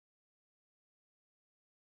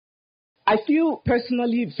I feel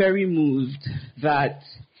personally very moved that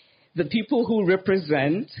the people who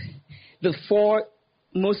represent the 4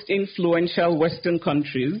 most influential Western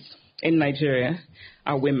countries in Nigeria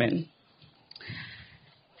are women.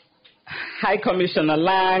 High Commissioner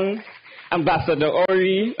Lang, Ambassador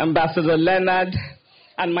Ori, Ambassador Leonard,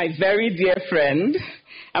 and my very dear friend,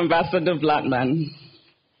 Ambassador Blattman.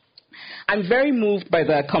 I'm very moved by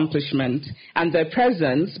their accomplishment and their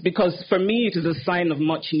presence because for me it is a sign of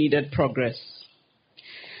much needed progress.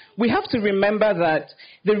 We have to remember that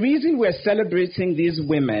the reason we're celebrating these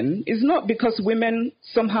women is not because women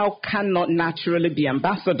somehow cannot naturally be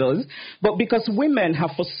ambassadors, but because women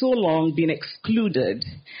have for so long been excluded,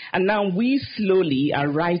 and now we slowly are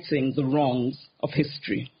righting the wrongs of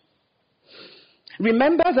history.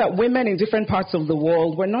 Remember that women in different parts of the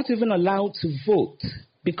world were not even allowed to vote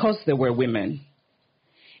because they were women.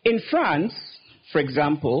 In France, for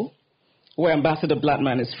example, where Ambassador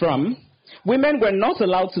Blattman is from, women were not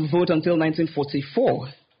allowed to vote until 1944.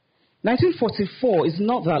 1944 is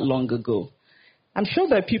not that long ago. I'm sure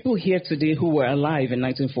there are people here today who were alive in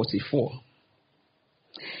 1944.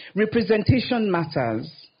 Representation matters.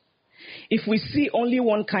 If we see only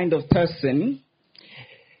one kind of person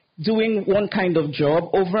doing one kind of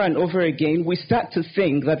job over and over again, we start to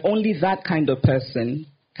think that only that kind of person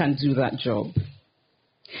can do that job.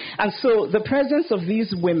 And so the presence of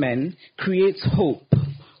these women creates hope.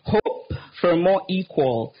 Hope for a more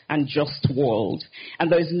equal and just world. And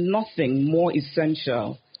there is nothing more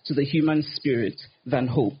essential to the human spirit than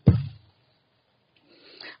hope.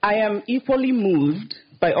 I am equally moved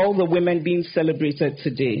by all the women being celebrated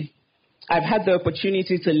today. I've had the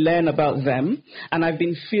opportunity to learn about them, and I've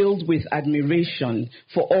been filled with admiration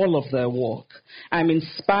for all of their work. I'm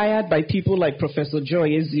inspired by people like Professor Joy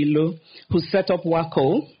Ezilo, who set up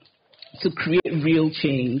WACO to create real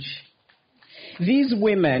change. These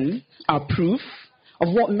women are proof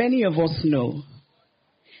of what many of us know,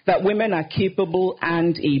 that women are capable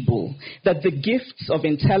and able, that the gifts of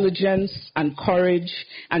intelligence and courage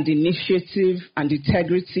and initiative and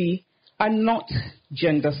integrity are not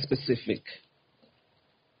gender specific.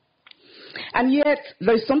 And yet,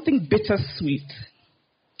 there's something bittersweet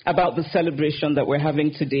about the celebration that we're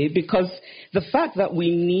having today, because the fact that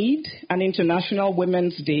we need an International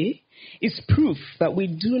Women's Day is proof that we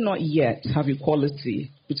do not yet have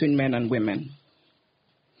equality between men and women.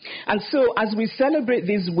 And so, as we celebrate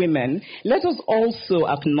these women, let us also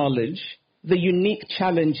acknowledge the unique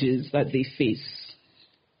challenges that they face.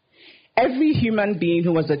 Every human being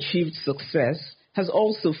who has achieved success has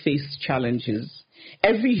also faced challenges.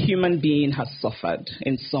 Every human being has suffered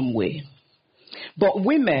in some way. But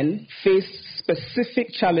women face specific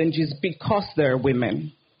challenges because they're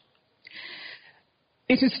women.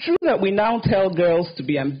 It is true that we now tell girls to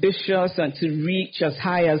be ambitious and to reach as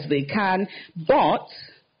high as they can, but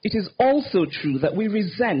it is also true that we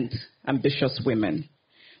resent ambitious women.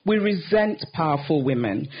 We resent powerful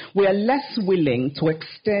women. We are less willing to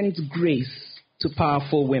extend grace to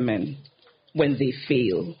powerful women when they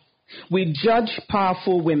fail. We judge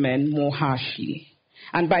powerful women more harshly.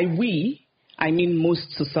 And by we, I mean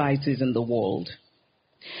most societies in the world.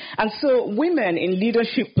 And so women in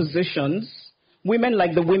leadership positions, women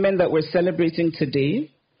like the women that we're celebrating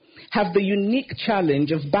today, have the unique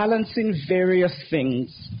challenge of balancing various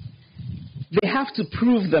things. They have to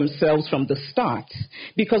prove themselves from the start,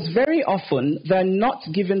 because very often they're not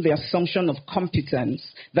given the assumption of competence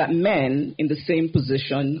that men in the same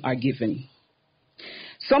position are given.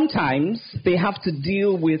 Sometimes they have to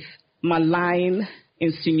deal with malign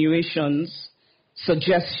insinuations,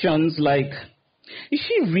 suggestions like, is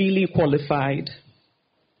she really qualified?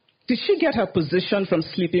 Did she get her position from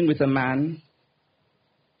sleeping with a man?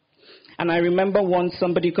 And I remember once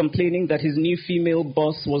somebody complaining that his new female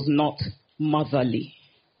boss was not motherly,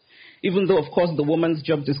 even though, of course, the woman's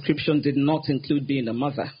job description did not include being a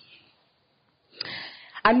mother.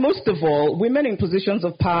 And most of all, women in positions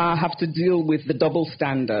of power have to deal with the double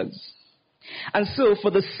standards. And so for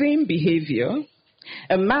the same behavior,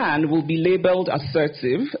 a man will be labeled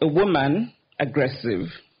assertive, a woman aggressive.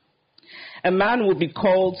 A man will be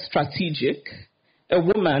called strategic, a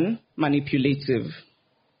woman manipulative.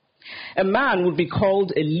 A man will be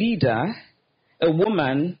called a leader, a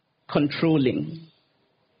woman controlling.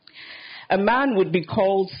 A man would be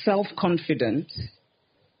called self-confident.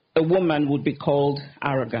 A woman would be called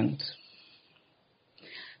arrogant.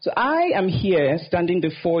 So I am here standing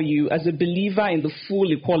before you as a believer in the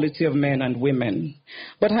full equality of men and women.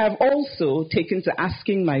 But I have also taken to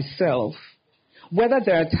asking myself whether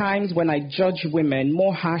there are times when I judge women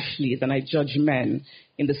more harshly than I judge men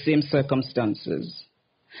in the same circumstances.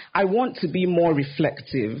 I want to be more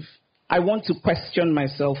reflective I want to question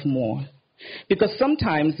myself more. Because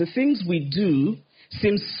sometimes the things we do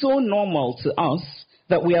seem so normal to us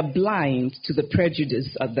that we are blind to the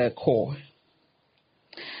prejudice at their core.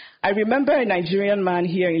 I remember a Nigerian man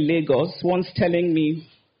here in Lagos once telling me,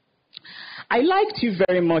 I liked you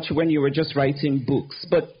very much when you were just writing books,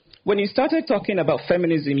 but when you started talking about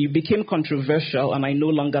feminism, you became controversial and I no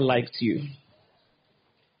longer liked you.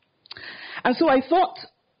 And so I thought,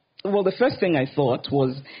 well, the first thing I thought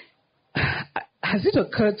was, has it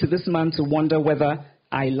occurred to this man to wonder whether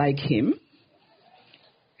I like him?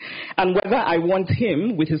 And whether I want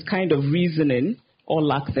him, with his kind of reasoning, or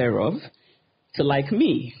lack thereof, to like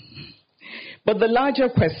me? But the larger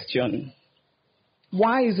question,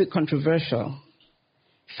 why is it controversial?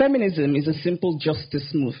 Feminism is a simple justice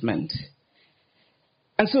movement.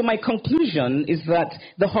 And so my conclusion is that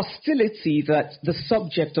the hostility that the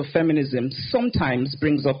subject of feminism sometimes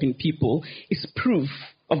brings up in people is proof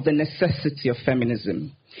of the necessity of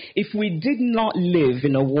feminism. If we did not live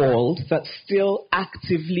in a world that still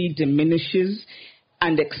actively diminishes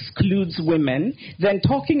and excludes women, then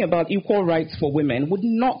talking about equal rights for women would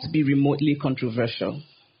not be remotely controversial.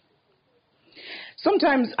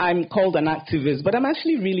 Sometimes I'm called an activist, but I'm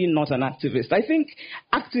actually really not an activist. I think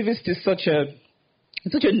activist is such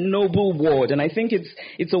a noble word, and I think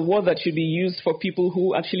it's a word that should be used for people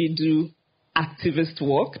who actually do activist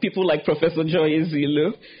work, people like Professor Joy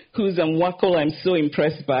Ezilo, whose work I'm so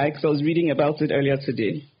impressed by because I was reading about it earlier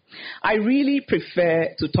today. I really prefer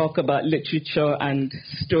to talk about literature and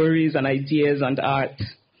stories and ideas and art.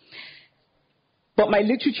 But my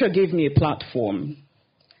literature gave me a platform,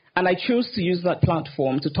 and I chose to use that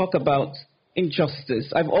platform to talk about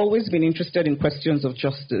injustice. I've always been interested in questions of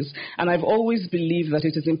justice, and I've always believed that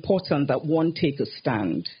it is important that one take a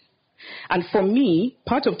stand. And for me,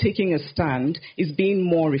 part of taking a stand is being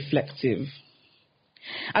more reflective.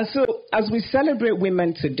 And so, as we celebrate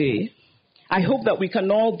women today, I hope that we can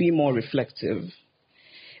all be more reflective.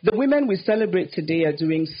 The women we celebrate today are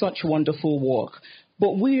doing such wonderful work,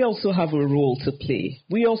 but we also have a role to play.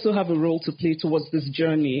 We also have a role to play towards this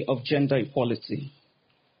journey of gender equality.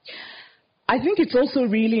 I think it's also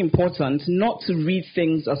really important not to read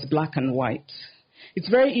things as black and white. It's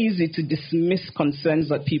very easy to dismiss concerns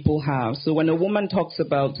that people have. So when a woman talks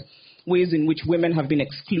about ways in which women have been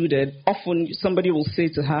excluded, often somebody will say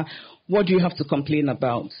to her, what do you have to complain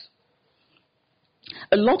about?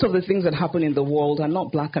 A lot of the things that happen in the world are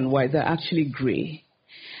not black and white, they're actually gray.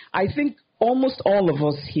 I think almost all of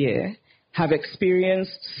us here have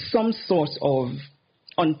experienced some sort of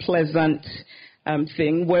unpleasant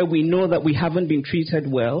thing where we know that we haven't been treated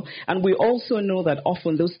well, and we also know that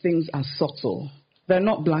often those things are subtle. They're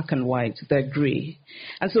not black and white, they're gray.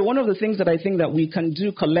 And so one of the things that I think that we can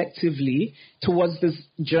do collectively towards this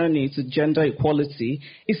journey to gender equality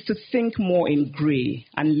is to think more in gray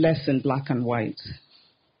and less in black and white.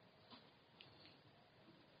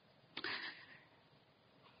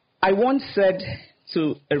 I once said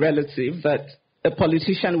to a relative that a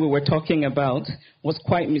politician we were talking about was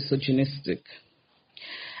quite misogynistic.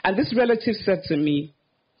 And this relative said to me,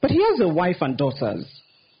 but he has a wife and daughters.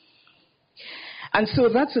 And so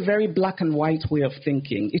that's a very black and white way of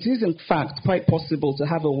thinking. It is, in fact, quite possible to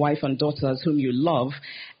have a wife and daughters whom you love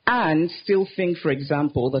and still think, for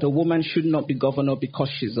example, that a woman should not be governor because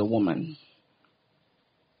she's a woman.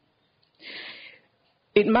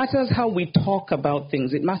 It matters how we talk about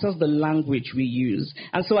things. It matters the language we use.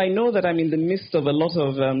 And so I know that I'm in the midst of a lot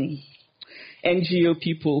of NGO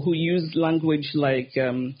people who use language like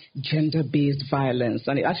gender-based violence,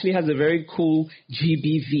 and it actually has a very cool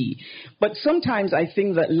GBV. But sometimes I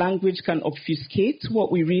think that language can obfuscate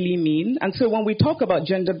what we really mean. And so when we talk about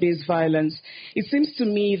gender-based violence, it seems to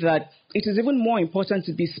me that it is even more important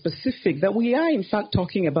to be specific that we are in fact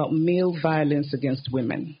talking about male violence against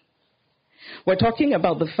women. We're talking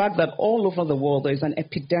about the fact that all over the world there is an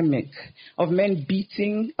epidemic of men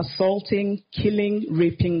beating, assaulting, killing,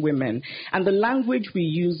 raping women. And the language we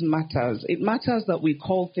use matters. It matters that we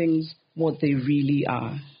call things what they really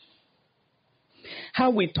are. How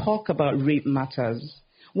we talk about rape matters.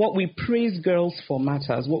 What we praise girls for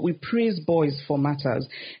matters. What we praise boys for matters.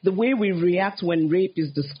 The way we react when rape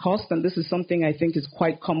is discussed, and this is something I think is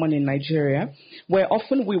quite common in Nigeria, where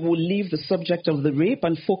often we will leave the subject of the rape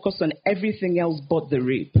and focus on everything else but the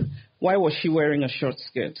rape. Why was she wearing a short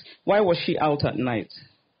skirt? Why was she out at night?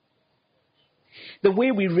 The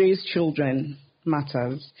way we raise children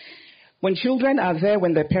matters. When children are there,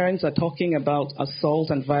 when their parents are talking about assault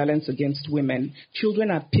and violence against women,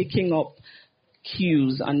 children are picking up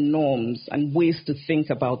cues and norms and ways to think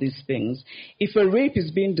about these things. If a rape is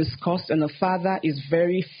being discussed and a father is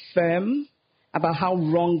very firm about how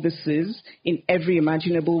wrong this is in every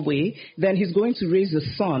imaginable way, then he's going to raise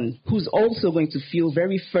a son who's also going to feel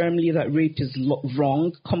very firmly that rape is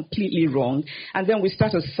wrong, completely wrong, and then we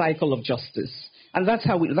start a cycle of justice. And that's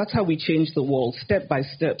how we change the world, step by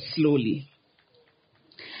step, slowly.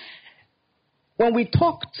 When we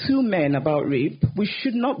talk to men about rape, we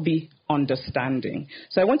should not be understanding.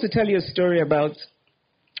 So I want to tell you a story about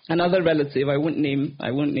another relative. I won't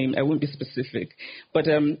be specific, but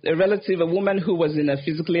a relative, a woman who was in a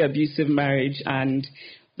physically abusive marriage, and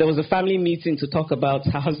there was a family meeting to talk about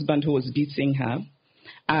her husband who was beating her.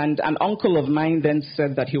 And an uncle of mine then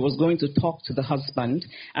said that he was going to talk to the husband,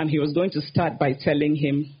 and he was going to start by telling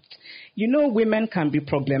him, you know, women can be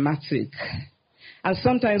problematic, and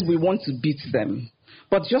sometimes we want to beat them,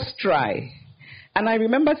 but just try. And I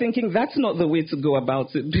remember thinking that's not the way to go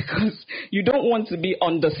about it, because you don't want to be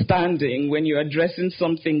understanding when you're addressing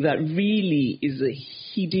something that really is a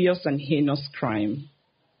hideous and heinous crime.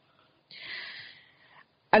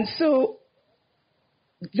 And so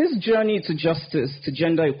this journey to justice, to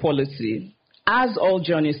gender equality, as all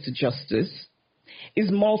journeys to justice,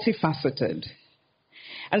 is multifaceted.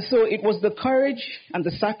 And so it was the courage and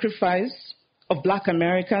the sacrifice of Black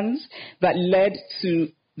Americans that led to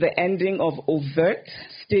the ending of overt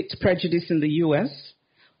state prejudice in the U.S.,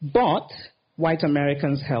 but white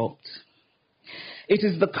Americans helped. It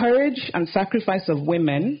is the courage and sacrifice of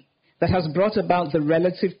women that has brought about the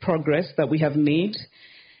relative progress that we have made,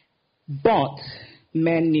 but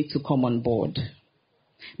men need to come on board.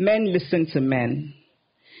 Men listen to men.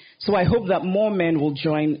 So I hope that more men will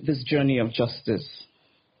join this journey of justice.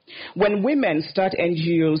 When women start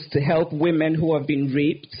NGOs to help women who have been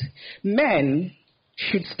raped, men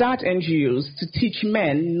should start NGOs to teach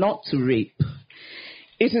men not to rape.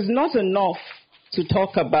 It is not enough to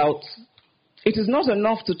talk about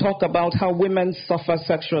how women suffer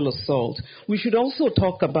sexual assault. We should also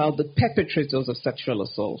talk about the perpetrators of sexual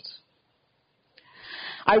assault.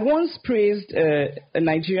 I once praised a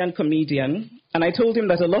Nigerian comedian, and I told him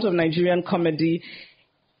that a lot of Nigerian comedy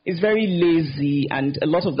is very lazy, and a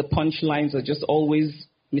lot of the punchlines are just always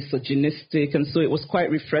misogynistic, and so it was quite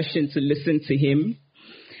refreshing to listen to him.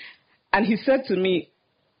 And he said to me,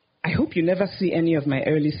 I hope you never see any of my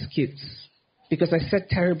early skits, because I said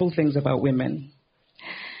terrible things about women.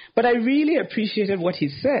 But I really appreciated what he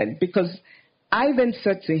said, because I then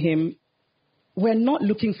said to him, we're not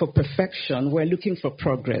looking for perfection, we're looking for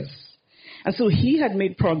progress. And so he had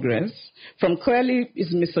made progress from clearly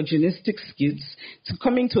his misogynistic skits to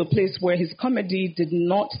coming to a place where his comedy did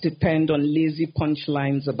not depend on lazy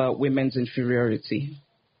punchlines about women's inferiority.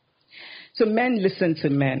 So men listen to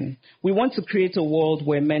men. We want to create a world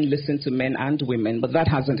where men listen to men and women, but that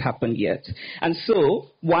hasn't happened yet. And so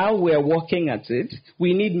while we're working at it,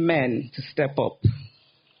 we need men to step up.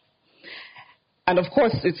 And of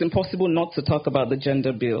course, it's impossible not to talk about the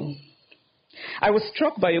gender bill. I was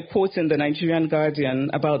struck by a quote in the Nigerian Guardian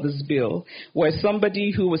about this bill, where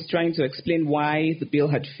somebody who was trying to explain why the bill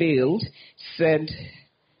had failed said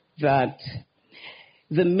that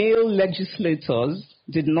the male legislators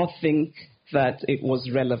did not think that it was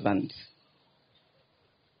relevant.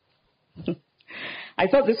 I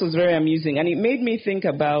thought this was very amusing, and it made me think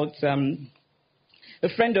about a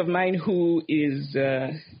friend of mine who's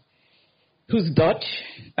Dutch,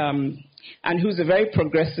 and who's a very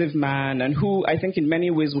progressive man, and who I think in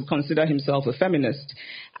many ways would consider himself a feminist.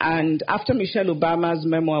 And after Michelle Obama's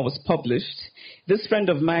memoir was published, this friend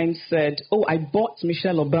of mine said, oh, I bought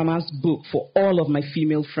Michelle Obama's book for all of my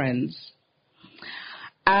female friends.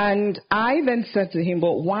 And I then said to him,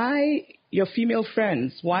 but why your female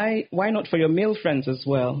friends? Why not for your male friends as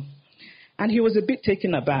well? And he was a bit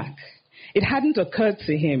taken aback. It hadn't occurred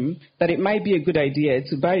to him that it might be a good idea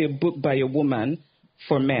to buy a book by a woman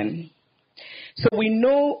for men. So we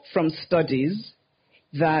know from studies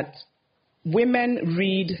that women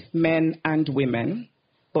read men and women,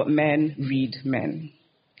 but men read men.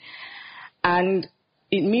 And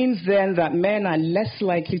it means then that men are less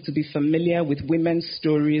likely to be familiar with women's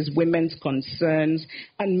stories, women's concerns,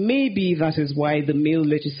 and maybe that is why the male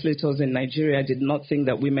legislators in Nigeria did not think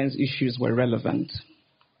that women's issues were relevant.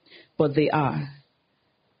 But they are.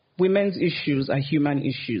 Women's issues are human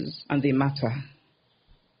issues, and they matter.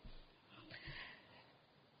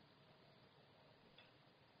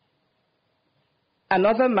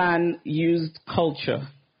 Another man used culture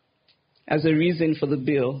as a reason for the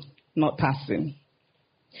bill not passing.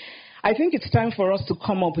 I think it's time for us to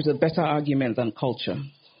come up with a better argument than culture.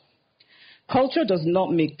 Culture does not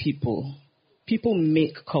make people. People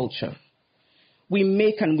make culture. We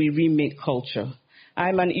make and we remake culture.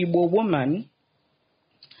 I'm an Igbo woman,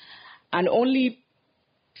 and only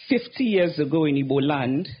 50 years ago in Igbo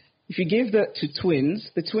land, if you gave that to twins,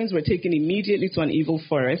 the twins were taken immediately to an evil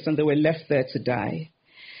forest and they were left there to die.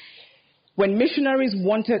 When missionaries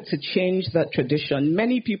wanted to change that tradition,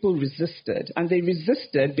 many people resisted, and they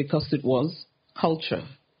resisted because it was culture.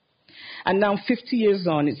 And now, 50 years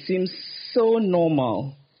on, it seems so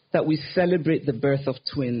normal that we celebrate the birth of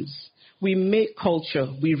twins. We make culture,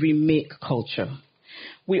 we remake culture.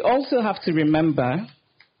 We also have to remember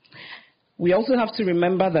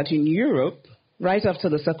that in Europe, right after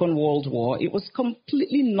the Second World War, it was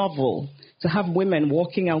completely novel to have women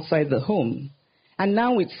walking outside the home. And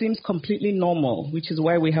now it seems completely normal, which is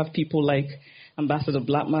why we have people like Ambassador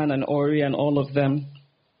Blackman and Ori and all of them.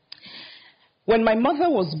 When my mother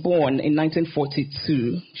was born in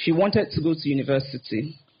 1942, she wanted to go to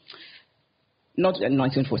university. Not in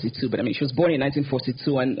 1942, but she was born in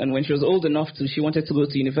 1942, and when she was old enough to, she wanted to go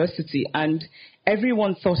to university, and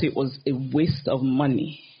everyone thought it was a waste of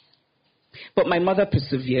money. But my mother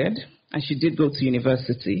persevered, and she did go to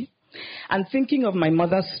university. And thinking of my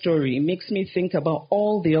mother's story makes me think about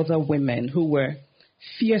all the other women who were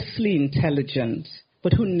fiercely intelligent,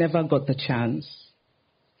 but who never got the chance.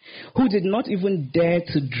 Who did not even dare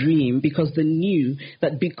to dream because they knew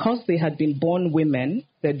that because they had been born women,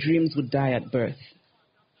 their dreams would die at birth.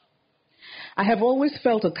 I have always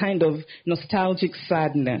felt a kind of nostalgic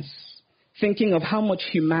sadness, thinking of how much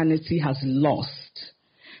humanity has lost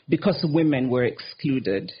because women were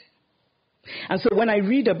excluded. And so when I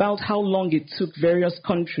read about how long it took various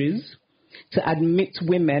countries to admit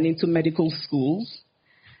women into medical schools,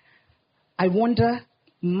 I wonder,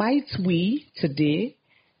 might we today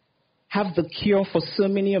have the cure for so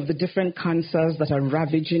many of the different cancers that are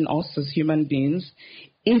ravaging us as human beings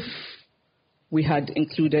if we had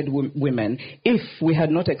included women, if we had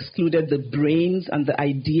not excluded the brains and the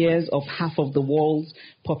ideas of half of the world's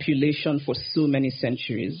population for so many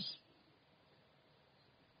centuries?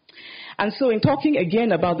 And so in talking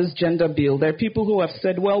again about this gender bill, there are people who have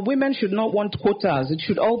said, well, women should not want quotas. It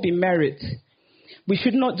should all be merit. We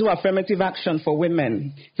should not do affirmative action for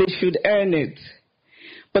women. They should earn it.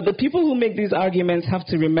 But the people who make these arguments have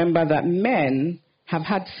to remember that men have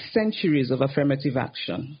had centuries of affirmative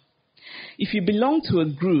action. If you belong to a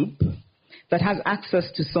group that has access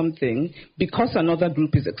to something because another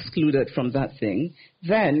group is excluded from that thing,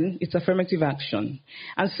 then it's affirmative action.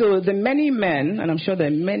 And so the many men, and I'm sure there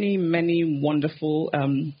are many, many wonderful,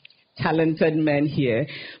 talented men here,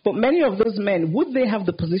 but many of those men, would they have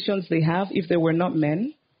the positions they have if they were not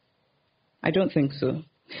men? I don't think so.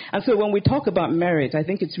 And so when we talk about merit, I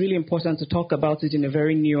think it's really important to talk about it in a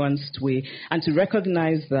very nuanced way and to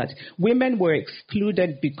recognize that women were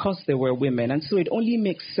excluded because they were women. And so it only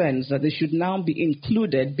makes sense that they should now be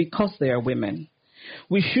included because they are women.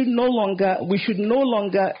 We should no longer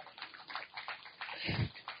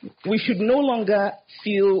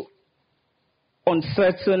feel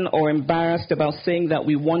uncertain or embarrassed about saying that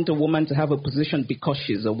we want a woman to have a position because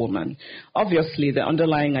she's a woman. Obviously, the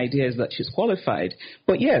underlying idea is that she's qualified.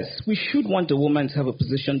 But yes, we should want a woman to have a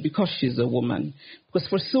position because she's a woman. Because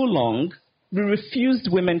for so long, we refused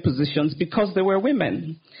women positions because they were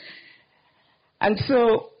women. And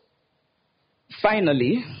so,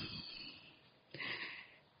 finally,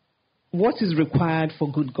 what is required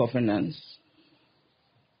for good governance?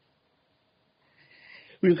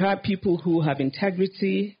 We require people who have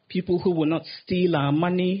integrity, people who will not steal our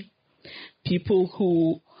money, people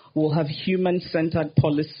who will have human-centered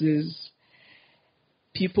policies,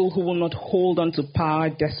 people who will not hold on to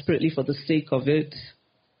power desperately for the sake of it.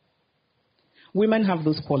 Women have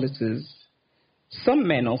those qualities. Some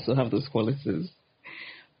men also have those qualities.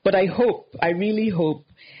 But I really hope,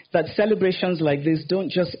 that celebrations like this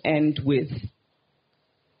don't just end with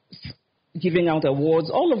giving out awards,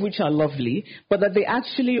 all of which are lovely, but that they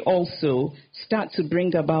actually also start to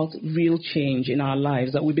bring about real change in our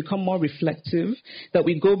lives, that we become more reflective, that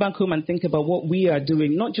we go back home and think about what we are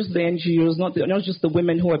doing, not just the NGOs, not just the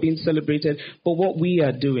women who are being celebrated, but what we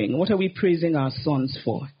are doing. What are we praising our sons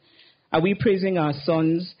for? Are we praising our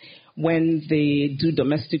sons when they do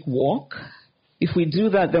domestic work? If we do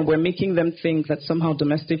that, then we're making them think that somehow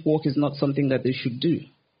domestic work is not something that they should do.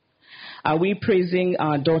 Are we praising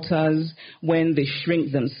our daughters when they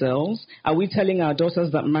shrink themselves? Are we telling our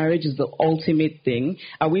daughters that marriage is the ultimate thing?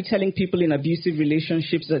 Are we telling people in abusive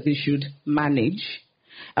relationships that they should manage?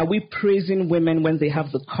 Are we praising women when they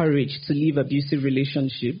have the courage to leave abusive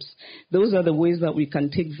relationships? Those are the ways that we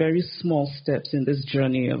can take very small steps in this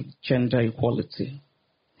journey of gender equality.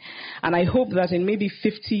 And I hope that in maybe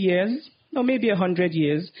 50 years, or maybe 100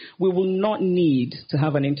 years, we will not need to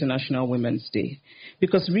have an International Women's Day.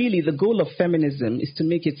 Because really, the goal of feminism is to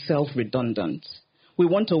make itself redundant. We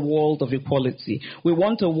want a world of equality. We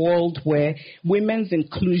want a world where women's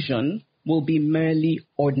inclusion will be merely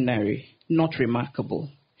ordinary, not remarkable.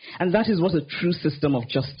 And that is what a true system of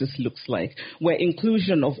justice looks like, where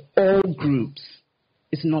inclusion of all groups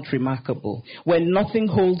is not remarkable, where nothing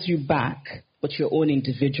holds you back but your own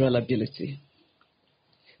individual ability.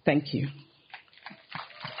 Thank you.